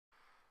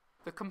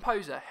The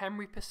composer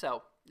Henry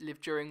Purcell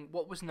lived during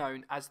what was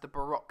known as the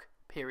Baroque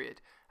period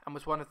and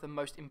was one of the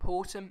most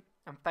important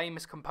and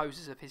famous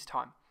composers of his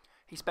time.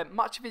 He spent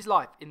much of his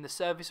life in the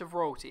service of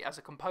royalty as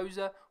a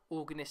composer,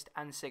 organist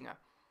and singer.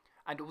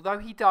 And although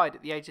he died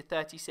at the age of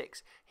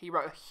 36, he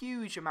wrote a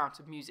huge amount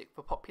of music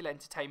for popular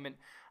entertainment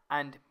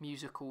and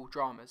musical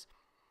dramas.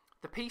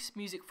 The piece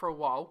Music for a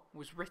While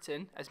was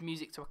written as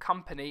music to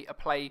accompany a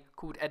play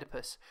called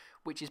Oedipus,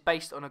 which is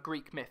based on a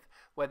Greek myth,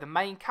 where the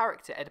main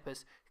character,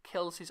 Oedipus,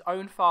 kills his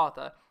own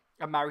father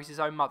and marries his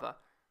own mother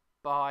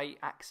by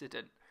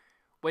accident.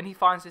 When he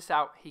finds this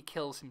out, he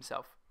kills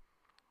himself.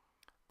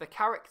 The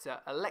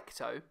character,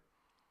 Alecto,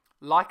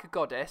 like a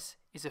goddess,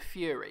 is a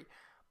fury,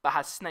 but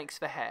has snakes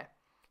for hair.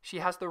 She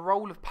has the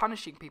role of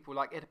punishing people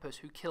like Oedipus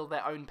who kill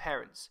their own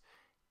parents.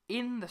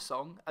 In the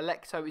song,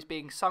 Alecto is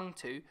being sung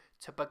to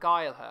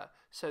beguile her,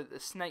 so that the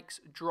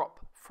snakes drop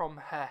from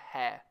her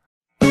hair.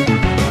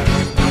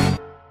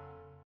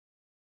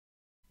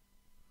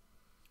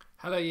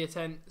 Hello Year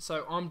 10,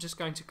 so I'm just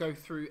going to go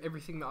through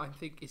everything that I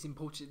think is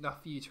important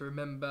enough for you to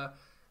remember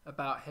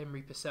about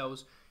Henry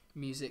Purcell's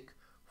Music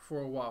for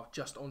a While,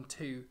 just on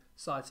 2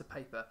 sides of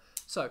paper.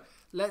 So,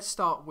 let's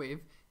start with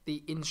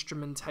the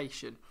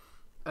instrumentation.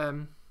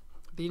 The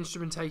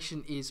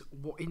instrumentation is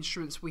what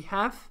instruments we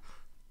have,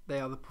 they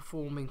are the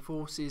performing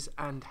forces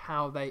and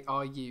how they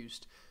are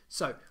used.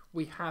 So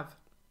we have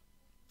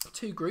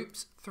 2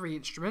 groups, 3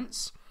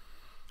 instruments.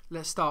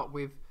 Let's start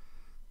with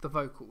the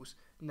vocals.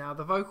 Now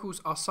the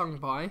vocals are sung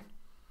by,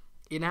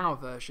 in our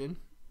version,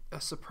 a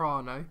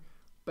soprano,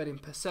 but in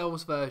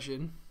Purcell's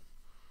version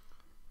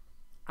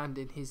and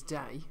in his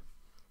day,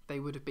 they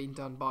would have been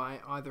done by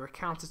either a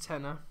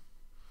countertenor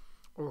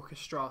or a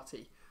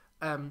castrati.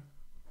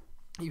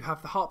 You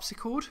have the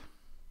harpsichord,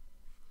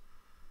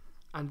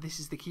 and this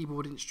is the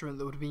keyboard instrument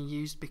that would have been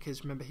used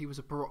because remember he was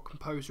a Baroque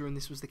composer and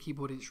this was the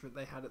keyboard instrument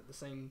they had at the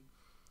same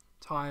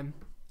time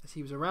as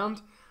he was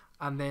around.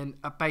 And then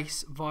a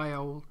bass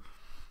viol,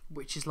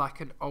 which is like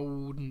an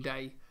olden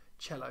day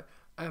cello.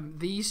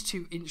 These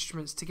 2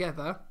 instruments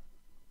together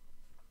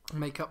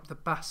make up the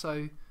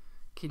basso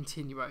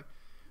continuo,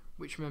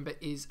 which remember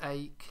is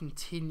a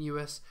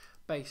continuous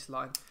bass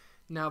line.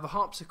 Now the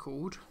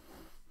harpsichord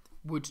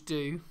would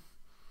do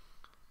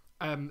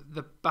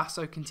the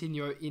basso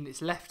continuo in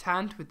its left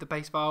hand with the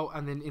bass viol,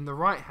 and then in the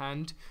right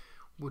hand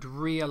would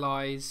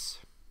realise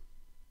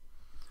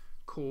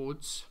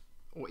chords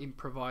or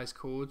improvise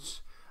chords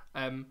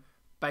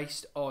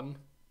based on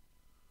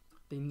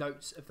the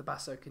notes of the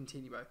basso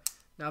continuo.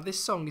 Now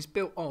this song is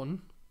built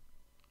on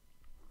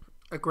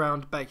a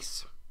ground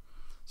bass,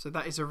 so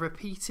that is a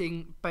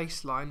repeating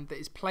bass line that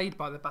is played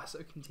by the basso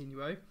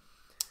continuo,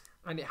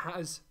 and it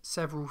has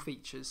several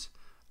features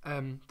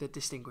that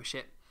distinguish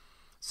it.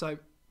 So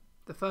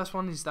the first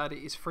one is that it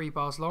is 3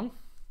 bars long.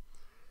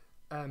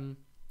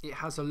 It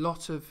has a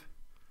lot of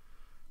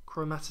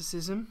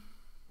chromaticism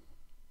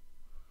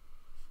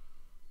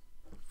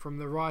from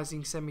the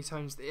rising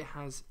semitones that it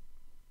has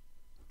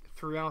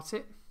throughout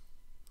it.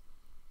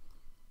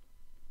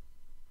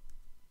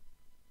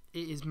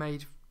 It is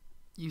made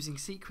using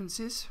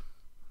sequences,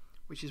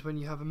 which is when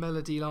you have a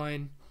melody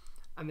line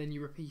and then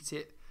you repeat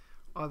it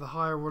either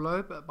higher or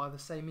low but by the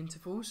same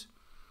intervals.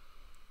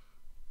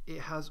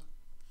 It has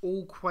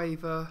all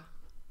quaver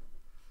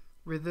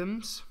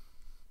rhythms,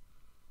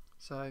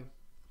 so a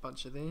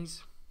bunch of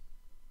these,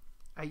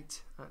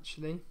 8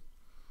 actually,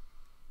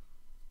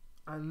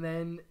 and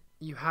then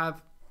you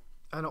have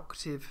an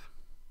octave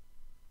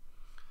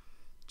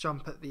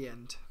jump at the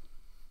end.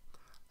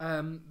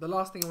 The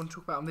last thing I want to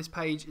talk about on this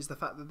page is the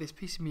fact that this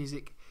piece of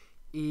music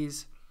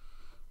is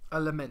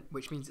a lament,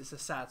 which means it's a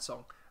sad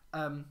song.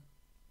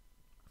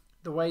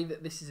 The way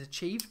that this is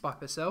achieved by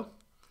Purcell,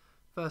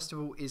 first of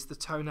all, is the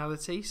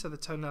tonality. So the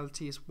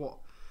tonality is what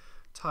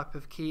type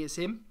of key it's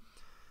in.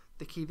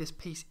 The key this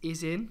piece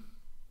is in,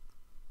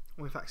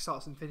 or in fact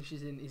starts and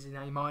finishes in, is in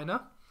A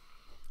minor.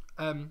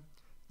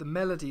 The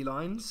melody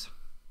lines,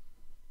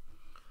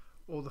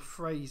 or the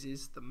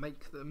phrases that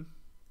make them,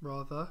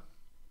 rather,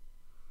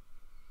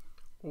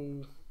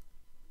 all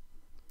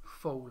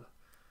fall.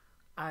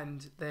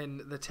 And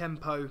then the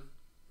tempo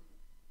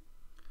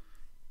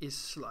is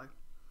slow.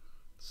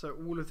 So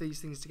all of these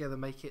things together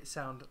make it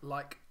sound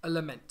like a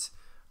lament.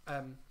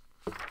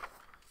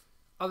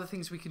 Other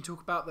things we can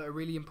talk about that are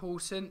really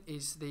important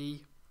is the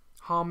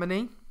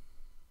harmony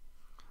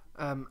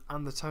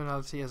and the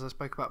tonality, as I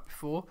spoke about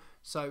before.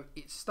 So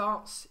it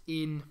starts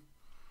in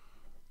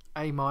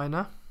A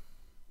minor,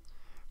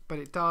 but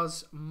it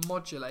does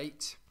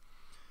modulate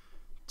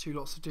to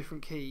lots of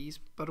different keys,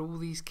 but all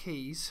these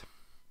keys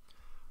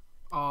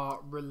are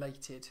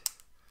related.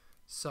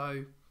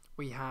 So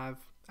we have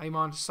A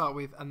minor to start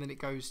with, and then it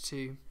goes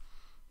to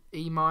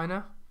E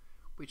minor,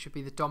 which would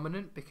be the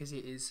dominant because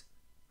it is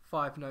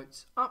 5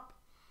 notes up,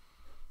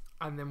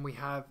 and then we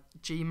have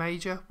G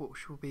major,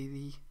 which will be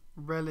the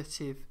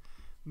relative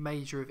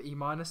major of E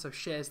minor, so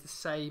shares the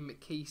same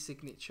key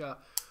signature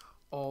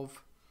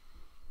of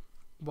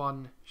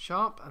 1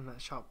 sharp, and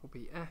that sharp will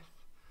be F.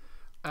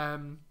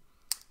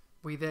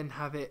 We then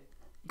have it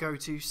go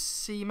to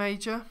C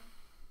major,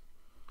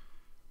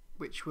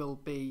 which will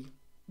be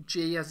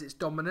G as its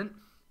dominant.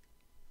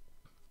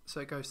 So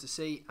it goes to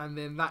C, and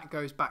then that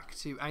goes back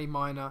to A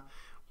minor,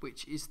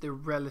 which is the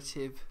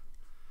relative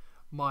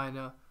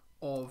minor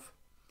of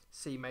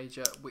C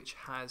major, which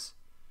has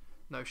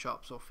no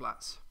sharps or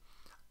flats.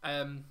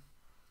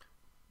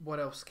 What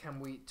else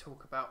can we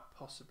talk about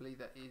possibly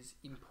that is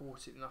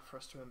important enough for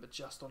us to remember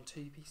just on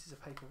 2 pieces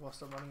of paper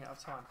whilst I'm running out of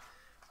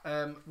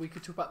time? We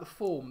could talk about the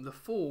form. The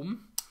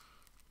form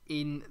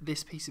in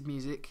this piece of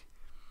music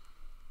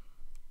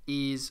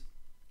is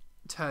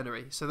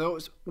ternary. So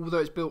although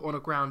it's built on a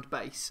ground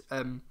bass,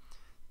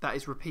 that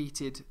is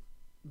repeated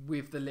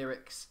with the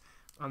lyrics,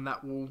 and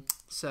that will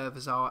serve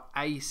as our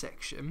A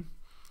section,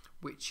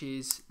 which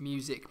is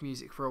music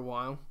for a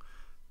while,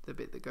 the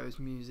bit that goes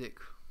music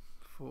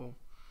for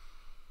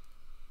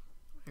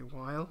a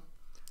while.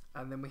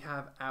 And then we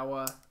have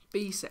our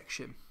B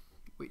section,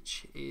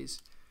 which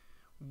is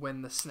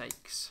when the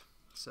snakes.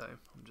 So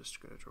I'm just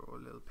going to draw a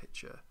little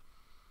picture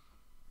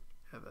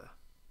of a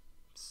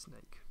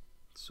snake,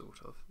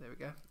 sort of. There we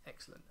go.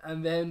 Excellent.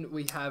 And then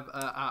we have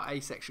our A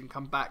section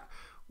come back,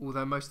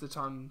 although most of the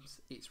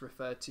times it's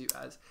referred to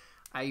as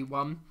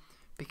A1,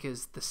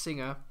 because the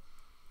singer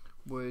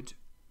would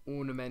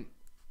ornament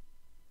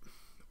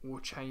or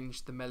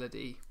change the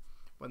melody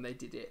when they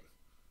did it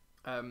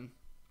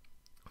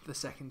the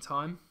second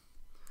time,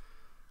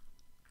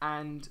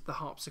 and the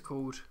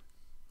harpsichord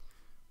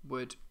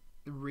would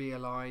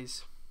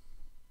realise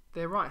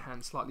their right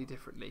hand slightly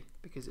differently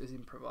because it was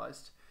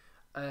improvised.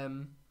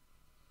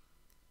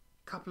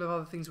 Couple of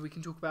other things we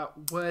can talk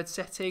about. Word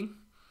setting.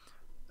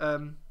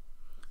 The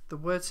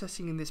word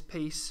setting in this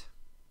piece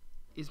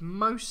is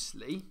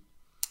mostly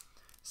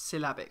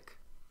syllabic,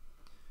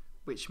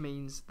 which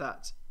means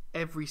that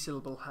every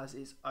syllable has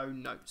its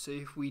own note. So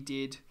if we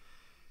did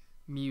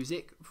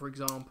music, for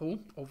example,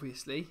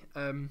 obviously,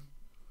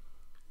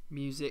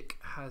 music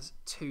has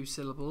 2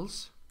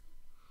 syllables,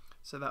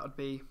 so that would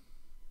be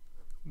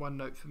 1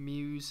 note for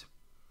muse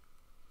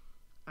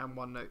and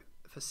 1 note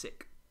for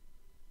sick,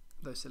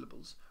 those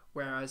syllables.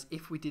 Whereas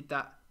if we did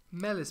that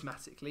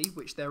melismatically,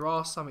 which there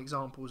are some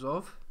examples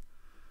of,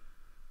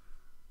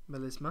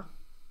 melisma,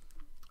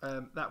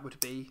 that would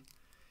be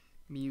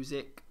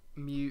music,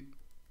 mute,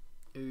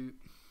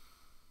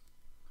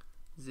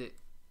 zik,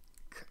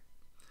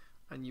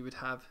 and you would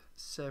have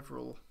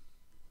several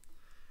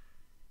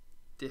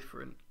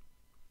different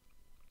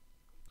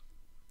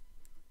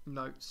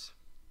notes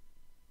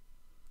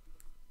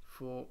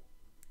for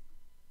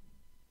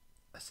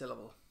a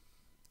syllable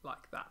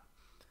like that.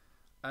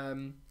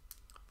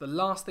 The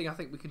last thing I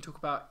think we can talk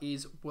about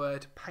is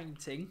word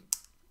painting.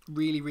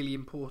 Really, really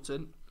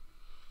important.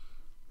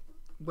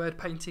 Word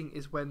painting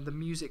is when the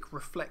music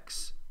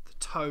reflects the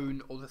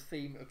tone or the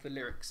theme of the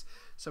lyrics.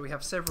 So we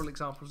have several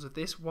examples of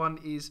this. One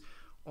is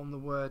on the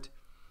word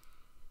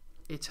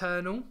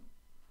eternal,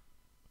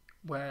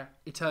 where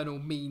eternal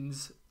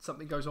means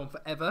something goes on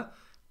forever,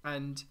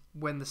 and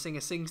when the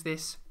singer sings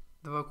this,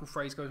 the vocal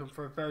phrase goes on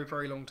for a very,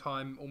 very long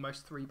time,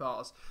 almost 3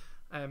 bars.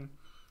 Then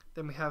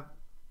we have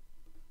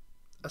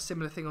a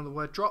similar thing on the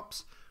word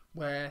drops,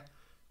 where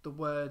the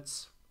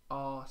words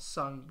are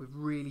sung with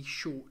really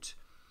short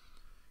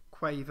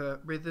quaver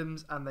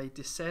rhythms and they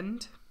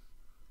descend,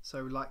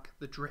 so like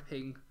the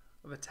dripping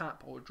of a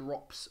tap or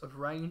drops of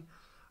rain.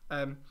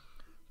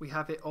 We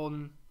have it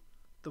on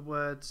the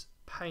words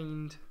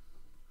pained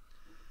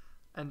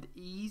and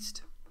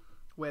eased,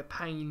 where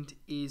pained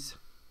is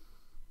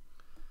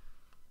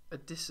a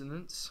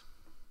dissonance,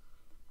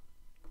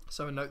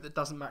 so a note that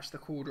doesn't match the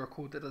chord or a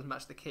chord that doesn't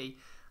match the key,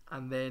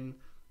 and then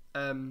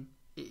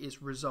it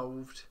is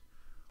resolved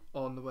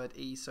on the word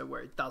ease, so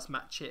where it does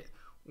match it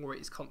or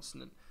it is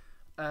consonant.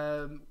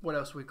 What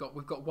else we've got?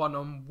 We've got one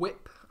on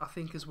whip, I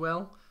think, as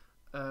well,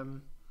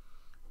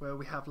 where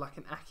we have like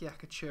an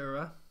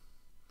acciaccatura,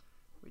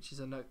 which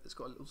is a note that's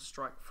got a little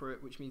strike through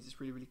it, which means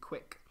it's really, really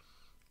quick,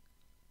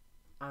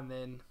 and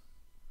then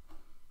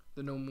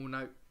the normal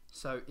note,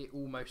 so it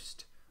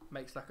almost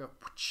makes like a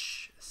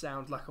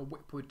sound like a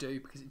whip would do,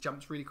 because it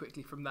jumps really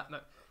quickly from that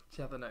note to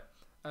the other note.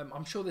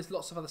 I'm sure there's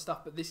lots of other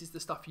stuff, but this is the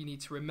stuff you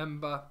need to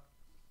remember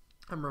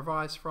and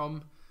revise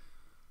from.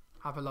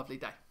 Have a lovely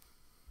day.